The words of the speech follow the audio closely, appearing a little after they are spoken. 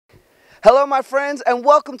Hello, my friends, and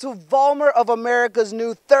welcome to VOLLMER of America's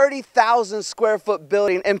new 30,000 square foot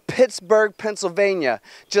building in Pittsburgh, Pennsylvania,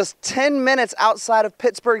 just 10 minutes outside of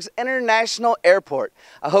Pittsburgh's International Airport.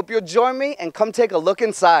 I hope you'll join me and come take a look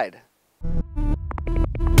inside.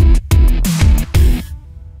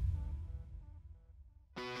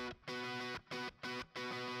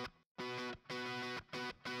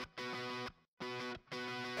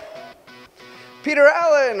 Peter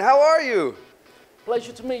Allen, how are you?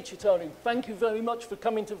 Pleasure to meet you, Tony. Thank you very much for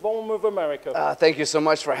coming to VOLLMER of America. Thank you so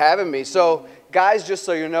much for having me. So, guys, just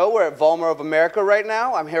so you know, we're at VOLLMER of America right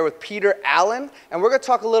now. I'm here with Peter Allen, and we're going to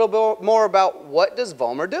talk a little bit more about what does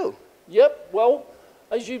VOLLMER do. Yep, well,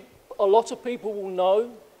 as a lot of people will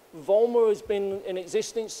know, VOLLMER has been in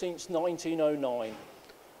existence since 1909.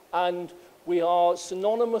 And we are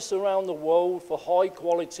synonymous around the world for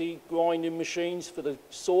high-quality grinding machines for the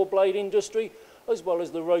saw blade industry, as well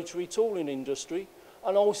as the rotary tooling industry,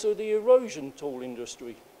 and also the erosion tool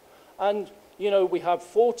industry. And, you know, we have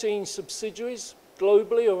 14 subsidiaries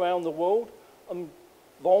globally around the world, and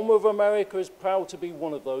VOLLMER of America is proud to be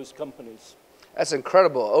one of those companies. That's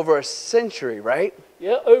incredible. Over a century, right?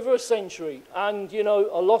 Yeah, over a century. And, you know,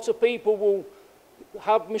 a lot of people will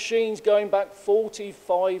have machines going back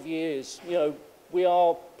 45 years. You know, we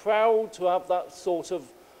are proud to have that sort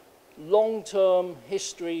of long-term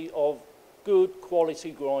history of good quality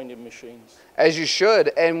grinding machines. As you should.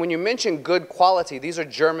 And when you mention good quality, these are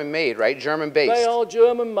German made, right? German based. They are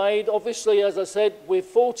German made. Obviously, as I said, with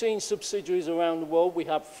 14 subsidiaries around the world, we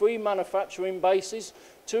have 3 manufacturing bases,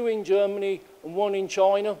 2 in Germany and 1 in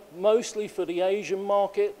China, mostly for the Asian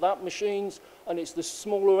market, that machines, and it's the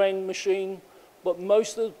smaller end machine, but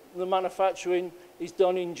most of the manufacturing is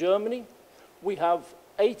done in Germany. We have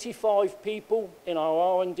 85 people in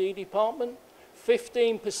our R&D department.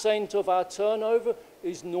 15% of our turnover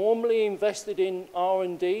is normally invested in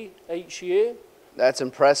R&D each year. That's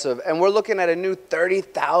impressive. And we're looking at a new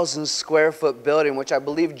 30,000 square foot building, which I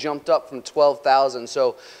believe jumped up from 12,000.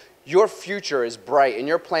 So your future is bright, and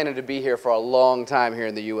you're planning to be here for a long time here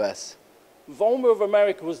in the U.S. VOLLMER of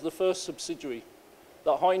America was the first subsidiary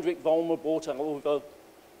that Heinrich VOLLMER bought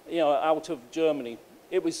out of Germany.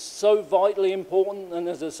 It was so vitally important, and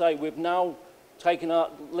as I say, we've now taken that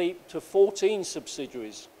leap to 14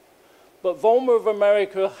 subsidiaries. But VOLLMER of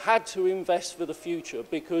America had to invest for the future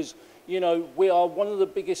because, you know, we are one of the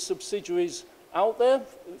biggest subsidiaries out there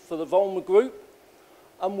for the VOLLMER Group,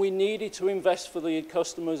 and we needed to invest for the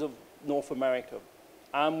customers of North America.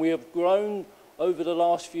 And we have grown over the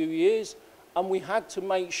last few years, and we had to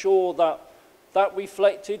make sure that that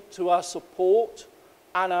reflected to our support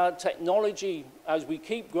and our technology as we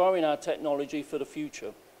keep growing our technology for the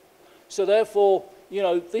future. So therefore, you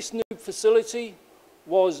know, this new facility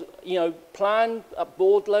was, you know, planned at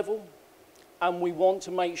board level, and we want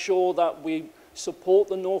to make sure that we support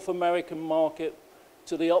the North American market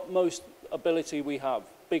to the utmost ability we have.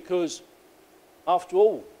 Because, after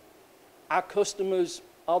all, our customers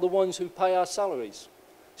are the ones who pay our salaries.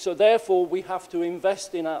 So therefore, we have to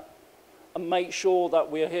invest in that and make sure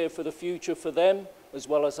that we're here for the future for them as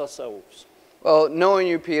well as ourselves. Well, knowing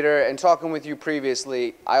you, Peter, and talking with you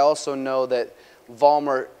previously, I also know that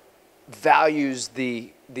VOLLMER values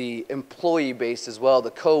the employee base as well,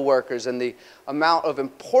 the co-workers, and the amount of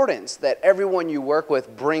importance that everyone you work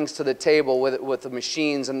with brings to the table with the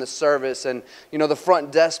machines and the service and, you know, the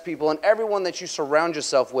front desk people and everyone that you surround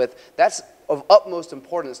yourself with. That's of utmost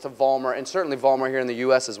importance to VOLLMER, and certainly VOLLMER here in the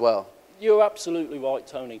U.S. as well. You're absolutely right,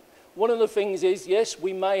 Tony. One of the things is, yes,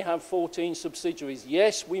 we may have 14 subsidiaries.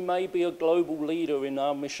 Yes, we may be a global leader in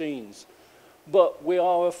our machines. But we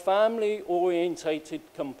are a family-orientated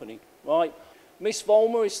company, right? Miss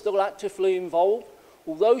VOLLMER is still actively involved.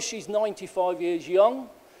 Although she's 95 years young,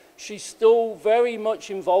 she's still very much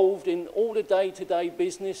involved in all the day-to-day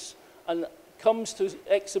business and comes to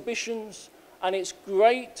exhibitions. And it's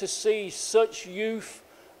great to see such youth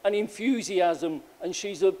and enthusiasm. And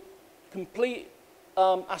she's a complete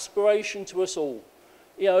aspiration to us all.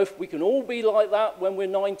 You know, if we can all be like that when we're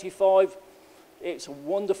 95, it's a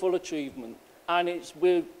wonderful achievement. And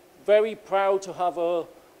we're very proud to have her.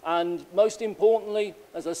 And most importantly,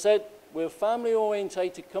 as I said, we're a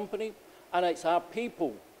family-orientated company, and it's our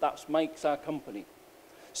people that makes our company.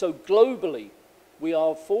 So globally, we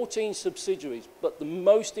are 14 subsidiaries, but the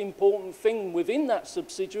most important thing within that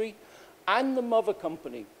subsidiary and the mother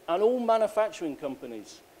company and all manufacturing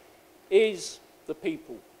companies is the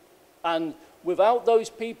people. And without those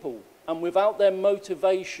people and without their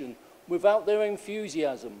motivation, without their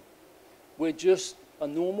enthusiasm, we're just a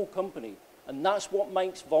normal company. And that's what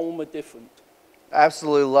makes VOLLMER different.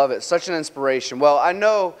 Absolutely love it. Such an inspiration. Well, I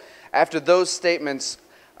know after those statements,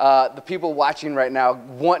 the people watching right now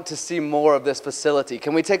want to see more of this facility.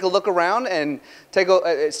 Can we take a look around and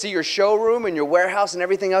see your showroom and your warehouse and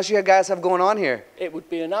everything else you guys have going on here? It would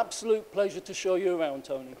be an absolute pleasure to show you around,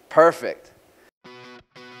 Tony. Perfect.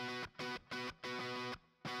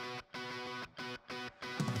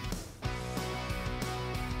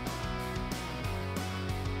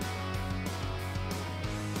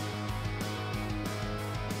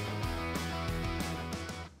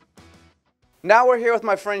 Now we're here with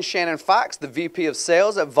my friend Shannon Fox, the VP of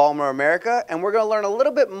Sales at VOLLMER America, and we're going to learn a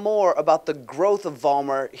little bit more about the growth of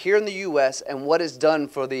VOLLMER here in the U.S. and what it's done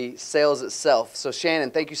for the sales itself. So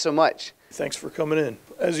Shannon, thank you so much. Thanks for coming in.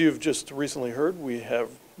 As you've just recently heard, we have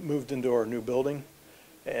moved into our new building,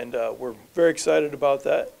 and we're very excited about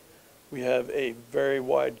that. We have a very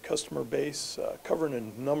wide customer base covering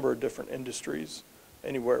a number of different industries,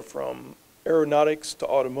 anywhere from aeronautics to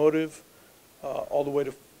automotive, all the way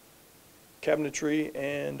to cabinetry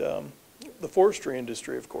and the forestry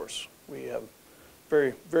industry, of course. We have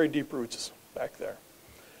very, very deep roots back there.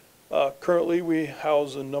 Currently, we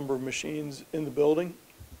house a number of machines in the building,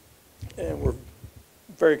 and we're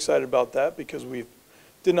very excited about that because we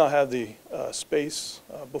did not have the space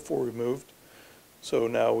before we moved. So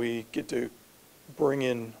now we get to bring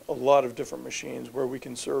in a lot of different machines where we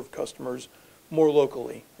can serve customers more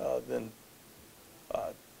locally than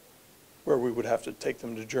where we would have to take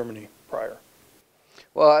them to Germany prior.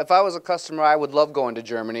 Well, if I was a customer, I would love going to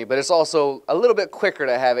Germany, but it's also a little bit quicker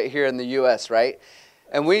to have it here in the U.S., right?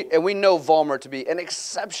 And we know VOLLMER to be an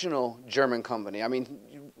exceptional German company. I mean,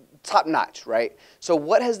 top notch, right? So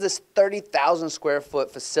what has this 30,000 square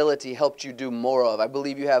foot facility helped you do more of? I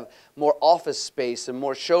believe you have more office space and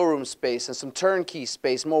more showroom space and some turnkey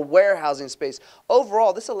space, more warehousing space.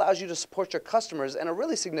 Overall, this allows you to support your customers in a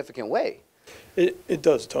really significant way. It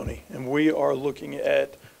does, Tony, and we are looking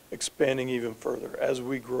at expanding even further as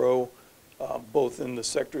we grow, both in the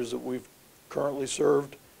sectors that we've currently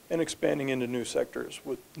served and expanding into new sectors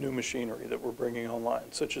with new machinery that we're bringing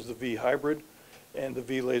online, such as the V hybrid and the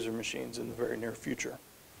V laser machines in the very near future.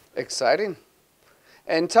 Exciting.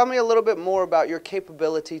 And tell me a little bit more about your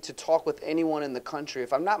capability to talk with anyone in the country.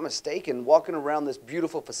 If I'm not mistaken, walking around this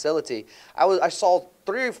beautiful facility, I saw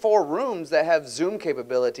 3 or 4 rooms that have Zoom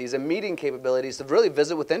capabilities and meeting capabilities to really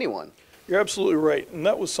visit with anyone. You're absolutely right, and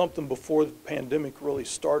that was something before the pandemic really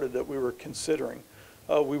started that we were considering.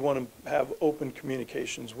 We want to have open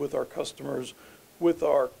communications with our customers, with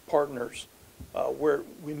our partners, where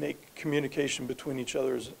we make communication between each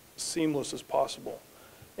other as seamless as possible.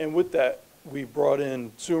 And with that, we brought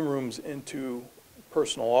in Zoom rooms into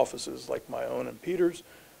personal offices like my own and Peter's,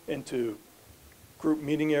 into group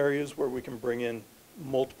meeting areas where we can bring in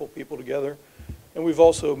multiple people together. And we've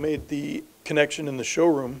also made the connection in the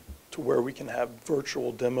showroom to where we can have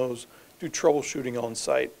virtual demos, do troubleshooting on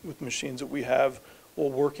site with machines that we have while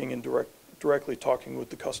working and directly talking with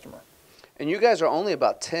the customer. And you guys are only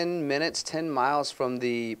about 10 minutes, 10 miles from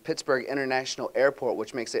the Pittsburgh International Airport,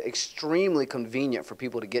 which makes it extremely convenient for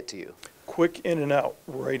people to get to you. Quick in and out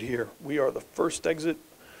right here. We are the first exit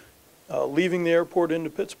leaving the airport into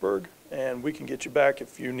Pittsburgh, and we can get you back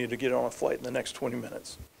if you need to get on a flight in the next 20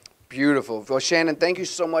 minutes. Beautiful. Well, Shannon, thank you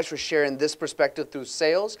so much for sharing this perspective through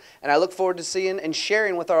sales, and I look forward to seeing and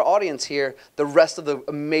sharing with our audience here the rest of the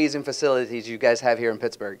amazing facilities you guys have here in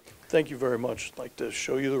Pittsburgh. Thank you very much. I'd like to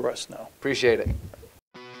show you the rest now. Appreciate it.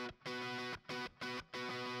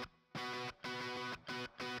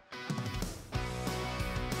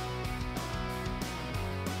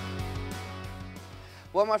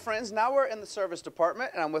 Well, my friends, now we're in the service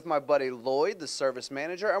department, and I'm with my buddy Lloyd, the service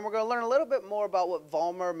manager, and we're going to learn a little bit more about what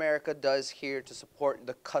VOLLMER America does here to support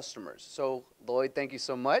the customers. So, Lloyd, thank you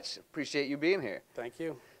so much. Appreciate you being here. Thank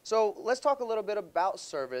you. So, let's talk a little bit about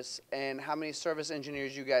service and how many service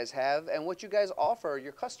engineers you guys have and what you guys offer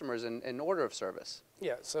your customers in order of service.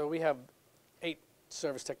 Yeah, so we have 8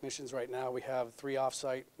 service technicians right now. We have 3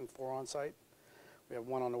 off-site and 4 on-site. We have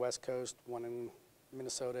 1 on the West Coast, 1 in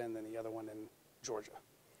Minnesota, and then the other one in Georgia.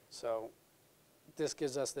 So this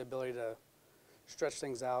gives us the ability to stretch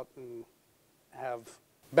things out and have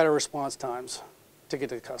better response times to get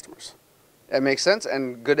to the customers. That makes sense,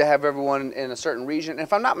 and good to have everyone in a certain region. And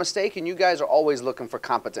if I'm not mistaken, you guys are always looking for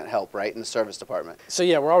competent help, right, in the service department? So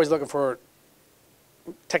yeah, we're always looking for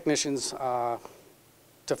technicians to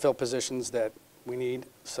fill positions that we need.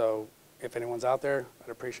 So if anyone's out there, I'd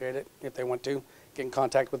appreciate it if they want to get in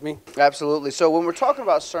contact with me. Absolutely. So when we're talking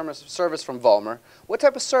about service from VOLLMER, what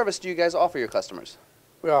type of service do you guys offer your customers?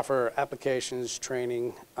 We offer applications,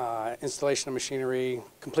 training, installation of machinery,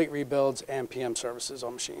 complete rebuilds, and PM services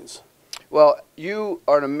on machines. Well, you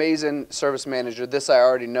are an amazing service manager. This I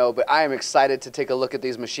already know, but I am excited to take a look at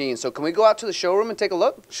these machines. So can we go out to the showroom and take a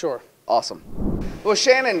look? Sure. Awesome. Well,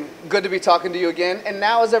 Shannon, good to be talking to you again. And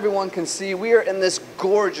now, as everyone can see, we are in this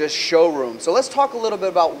gorgeous showroom. So let's talk a little bit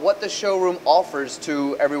about what the showroom offers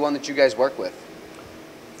to everyone that you guys work with.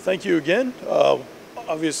 Thank you again.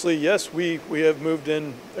 Obviously, yes, we have moved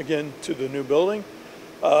in again to the new building.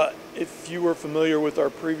 If you were familiar with our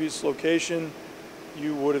previous location,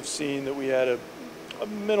 you would have seen that we had a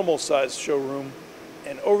minimal sized showroom.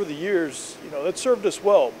 And over the years, that served us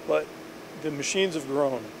well, but the machines have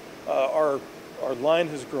grown. Our line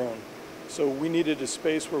has grown. So we needed a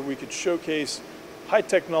space where we could showcase high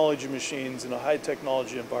technology machines in a high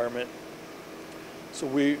technology environment. So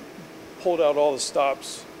we pulled out all the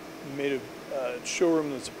stops, made a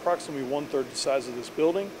showroom that's approximately 1/3 the size of this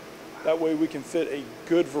building. That way we can fit a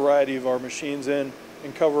good variety of our machines in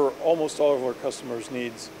and cover almost all of our customers'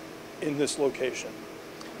 needs in this location.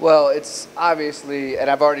 Well, it's obviously, and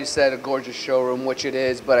I've already said, a gorgeous showroom, which it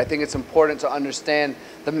is, but I think it's important to understand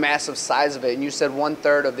the massive size of it. And you said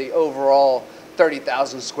 1/3 of the overall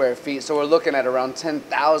 30,000 square feet. So we're looking at around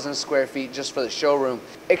 10,000 square feet just for the showroom.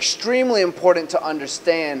 Extremely important to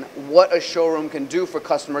understand what a showroom can do for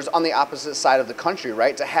customers on the opposite side of the country,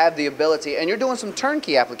 right? To have the ability, and you're doing some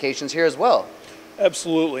turnkey applications here as well.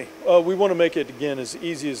 Absolutely. We want to make it, again, as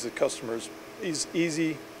easy for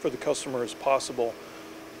the customer as possible,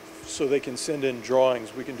 so they can send in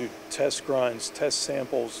drawings. We can do test grinds, test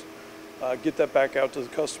samples, get that back out to the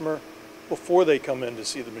customer before they come in to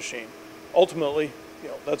see the machine. Ultimately,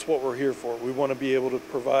 that's what we're here for. We want to be able to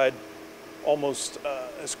provide almost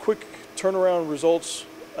as quick turnaround results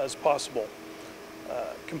as possible,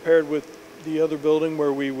 compared with the other building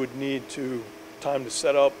where we would need time to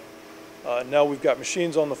set up. Now we've got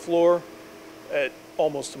machines on the floor. At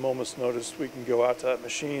almost a moment's notice, we can go out to that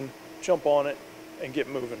machine, jump on it, and get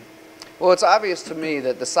moving. Well, it's obvious to me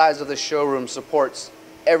that the size of the showroom supports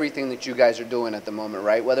everything that you guys are doing at the moment,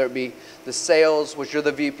 right? Whether it be the sales, which you're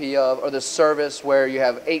the VP of, or the service, where you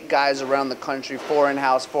have 8 guys around the country, 4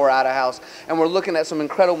 in-house, 4 out-of-house. And we're looking at some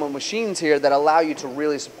incredible machines here that allow you to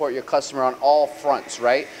really support your customer on all fronts,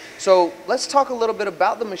 right? So let's talk a little bit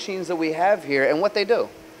about the machines that we have here and what they do.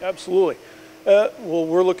 Absolutely. Well,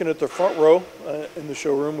 we're looking at the front row in the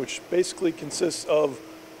showroom, which basically consists of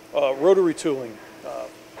rotary tooling.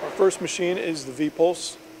 Our first machine is the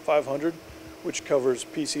V-Pulse 500, which covers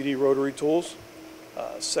PCD rotary tools.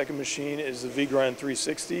 Second machine is the V-Grind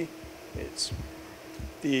 360. It's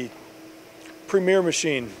the premier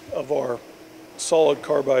machine of our solid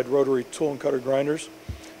carbide rotary tool and cutter grinders,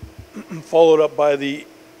 followed up by the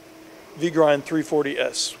V-Grind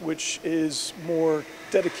 340S, which is more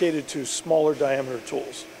dedicated to smaller diameter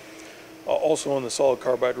tools, also on the solid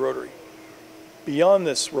carbide rotary. Beyond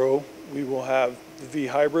this row, we will have the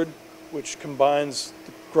V-Hybrid, which combines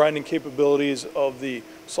the grinding capabilities of the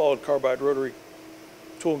solid carbide rotary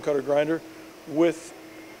tool and cutter grinder with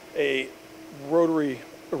a rotary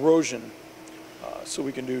erosion, so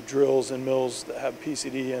we can do drills and mills that have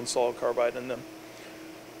PCD and solid carbide in them.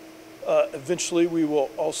 Eventually, we will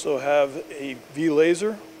also have a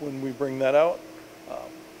V-Laser when we bring that out.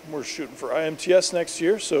 We're shooting for IMTS next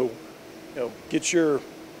year, so get your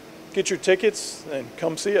tickets and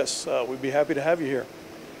come see us. We'd be happy to have you here.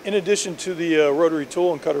 In addition to the rotary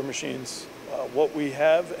tool and cutter machines, what we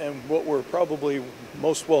have and what we're probably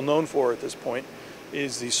most well known for at this point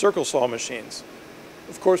is the circle saw machines.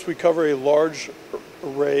 Of course, we cover a large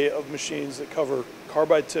array of machines that cover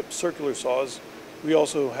carbide tip circular saws. We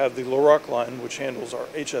also have the Larock line, which handles our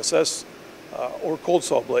HSS or cold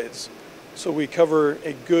saw blades. So we cover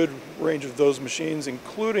a good range of those machines,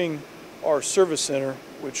 including our service center,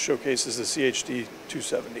 which showcases the CHD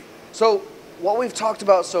 270. So what we've talked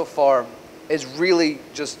about so far is really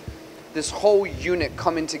just this whole unit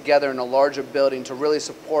coming together in a larger building to really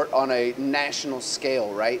support on a national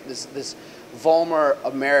scale, right? This VOLLMER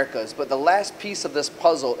Americas. But the last piece of this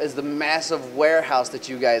puzzle is the massive warehouse that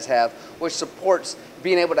you guys have, which supports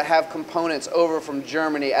being able to have components over from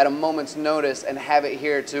Germany at a moment's notice and have it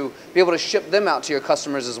here to be able to ship them out to your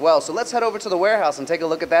customers as well. So let's head over to the warehouse and take a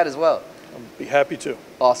look at that as well. I'd be happy to.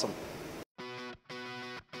 Awesome.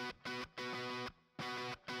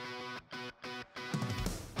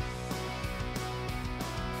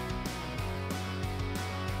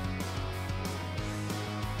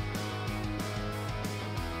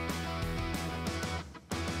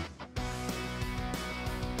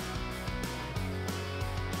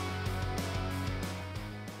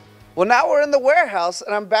 Well, now we're in the warehouse,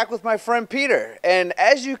 and I'm back with my friend Peter. And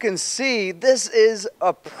as you can see, this is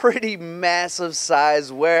a pretty massive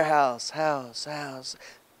size warehouse.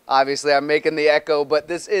 Obviously, I'm making the echo, but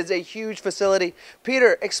this is a huge facility.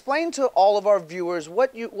 Peter, explain to all of our viewers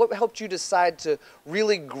what helped you decide to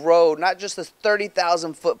really grow, not just this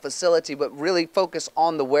 30,000-foot facility, but really focus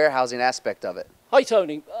on the warehousing aspect of it. Hi,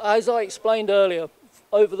 Tony. As I explained earlier,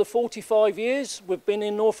 over the 45 years we've been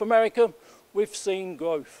in North America, we've seen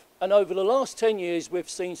growth. And over the last 10 years, we've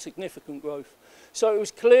seen significant growth. So it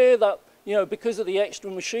was clear that, you know, because of the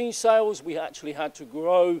extra machine sales, we actually had to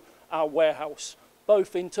grow our warehouse,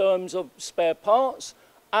 both in terms of spare parts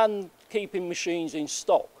and keeping machines in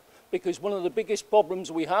stock. Because one of the biggest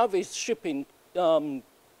problems we have is shipping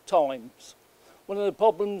times. One of the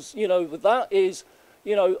problems, you know, with that is,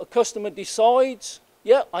 you know, a customer decides,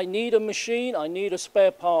 yeah, I need a machine, I need a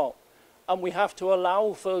spare part. And we have to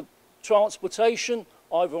allow for transportation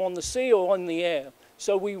either on the sea or on the air.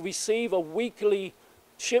 So we receive a weekly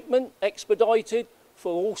shipment expedited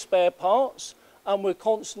for all spare parts, and we're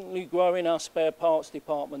constantly growing our spare parts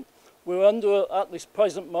department. We're at this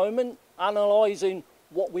present moment, analysing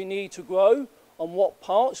what we need to grow and what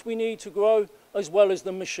parts we need to grow, as well as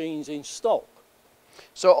the machines in stock.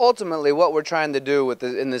 So ultimately, what we're trying to do with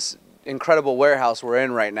in this incredible warehouse we're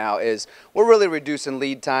in right now is we're really reducing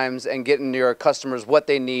lead times and getting your customers what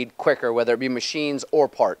they need quicker, whether it be machines or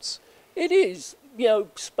parts. It is, you know,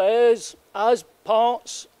 spares as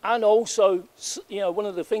parts, and also, you know, one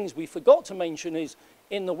of the things we forgot to mention is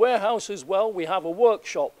in the warehouse as well, we have a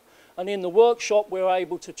workshop. And in the workshop, we're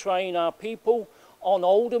able to train our people on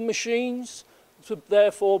older machines to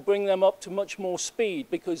therefore bring them up to much more speed,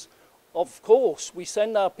 because of course, we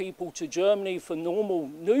send our people to Germany for normal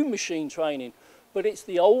new machine training, but it's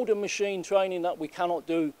the older machine training that we cannot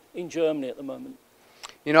do in Germany at the moment.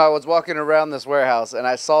 You know, I was walking around this warehouse and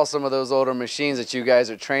I saw some of those older machines that you guys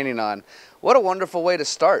are training on. What a wonderful way to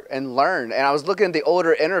start and learn. And I was looking at the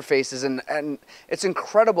older interfaces, and it's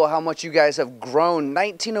incredible how much you guys have grown.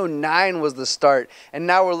 1909 was the start, and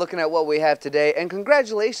now we're looking at what we have today. And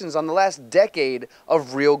congratulations on the last decade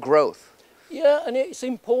of real growth. Yeah, and it's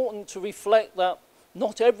important to reflect that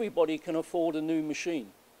not everybody can afford a new machine.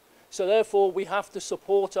 So therefore, we have to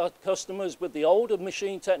support our customers with the older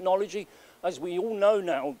machine technology. As we all know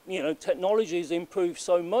now, you know, technology has improved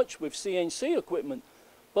so much with CNC equipment,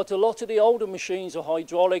 but a lot of the older machines are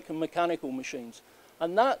hydraulic and mechanical machines.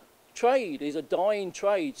 And that trade is a dying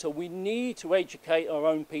trade, so we need to educate our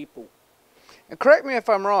own people. And correct me if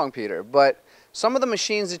I'm wrong, Peter, but some of the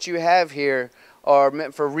machines that you have here are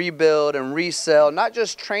meant for rebuild and resell, not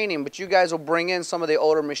just training, but you guys will bring in some of the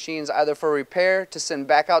older machines either for repair to send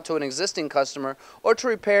back out to an existing customer or to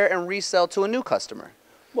repair and resell to a new customer.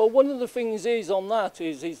 Well, one of the things is on that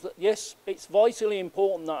is that, yes, it's vitally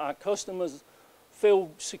important that our customers feel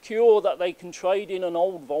secure that they can trade in an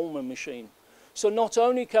old VOLLMER machine. So not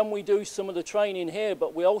only can we do some of the training here,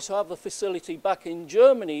 but we also have a facility back in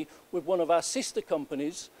Germany with one of our sister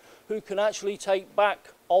companies who can actually take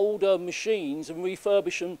back older machines and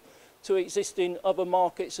refurbish them to existing other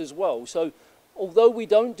markets as well. So although we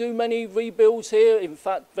don't do many rebuilds here, in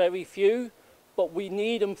fact very few, but we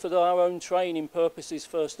need them for our own training purposes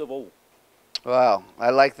first of all. Wow,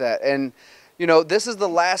 I like that. And you know, this is the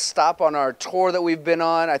last stop on our tour that we've been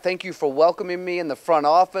on. I thank you for welcoming me in the front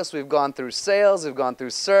office. We've gone through sales, we've gone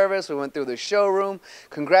through service, we went through the showroom.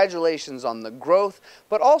 Congratulations on the growth,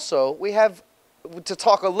 but also we have to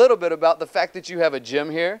talk a little bit about the fact that you have a gym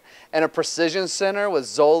here and a precision center with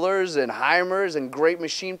Zollers and Heimers and great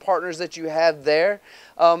machine partners that you have there.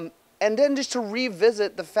 And then just to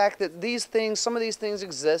revisit the fact that these things, some of these things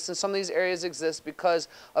exist and some of these areas exist because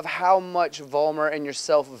of how much VOLLMER and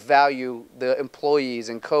yourself value the employees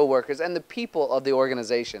and co-workers and the people of the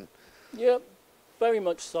organization. Yeah, very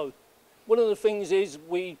much so. One of the things is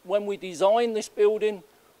when we designed this building,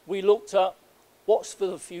 we looked at what's for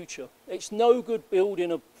the future. It's no good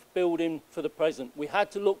building a building for the present. We had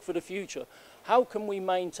to look for the future. How can we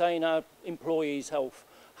maintain our employees' health?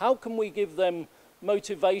 How can we give them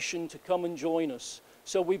motivation to come and join us?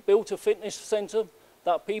 So we built a fitness center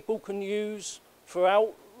that people can use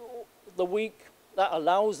throughout the week that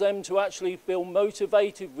allows them to actually feel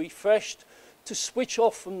motivated, refreshed, to switch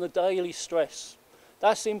off from the daily stress.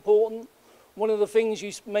 That's important. One of the things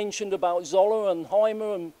you mentioned about Zoller and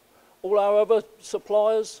Heimer and all our other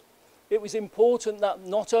suppliers, it was important that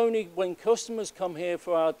not only when customers come here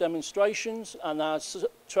for our demonstrations and our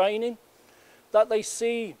training, that they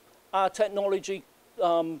see our technology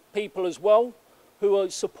people as well, who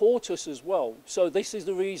support us as well. So this is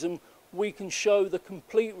the reason we can show the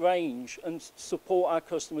complete range and support our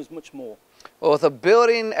customers much more. Well, with a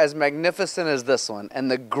building as magnificent as this one and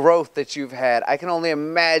the growth that you've had, I can only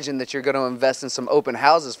imagine that you're going to invest in some open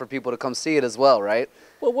houses for people to come see it as well, right?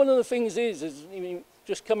 Well, one of the things is I mean,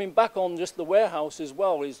 just coming back on just the warehouse as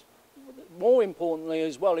well, is more importantly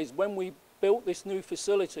as well, is when we built this new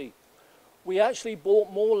facility, we actually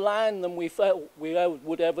bought more land than we felt we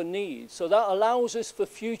would ever need. So that allows us for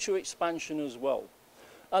future expansion as well.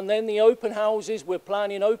 And then the open houses, we're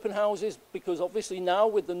planning open houses because obviously now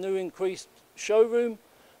with the new increased showroom,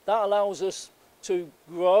 that allows us to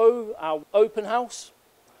grow our open house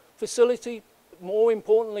facility. More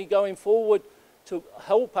importantly, going forward, to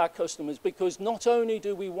help our customers, because not only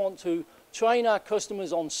do we want to train our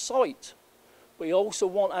customers on site, we also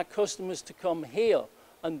want our customers to come here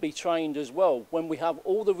and be trained as well when we have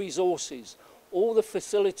all the resources, all the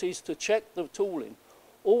facilities to check the tooling,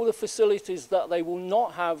 all the facilities that they will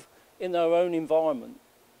not have in their own environment.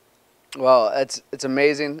 Well, it's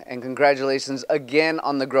amazing, and congratulations again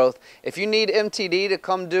on the growth. If you need MTD to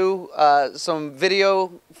come do some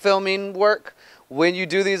video filming work when you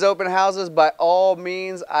do these open houses, by all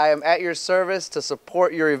means, I am at your service to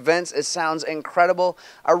support your events. It sounds incredible.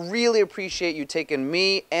 I really appreciate you taking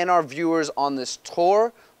me and our viewers on this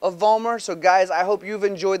tour of VOLLMER. So guys, I hope you've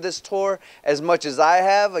enjoyed this tour as much as I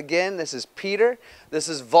have. Again, this is Peter. This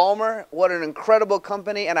is VOLLMER. What an incredible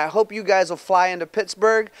company, and I hope you guys will fly into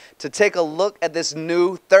Pittsburgh to take a look at this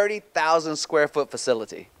new 30,000 square foot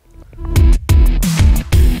facility.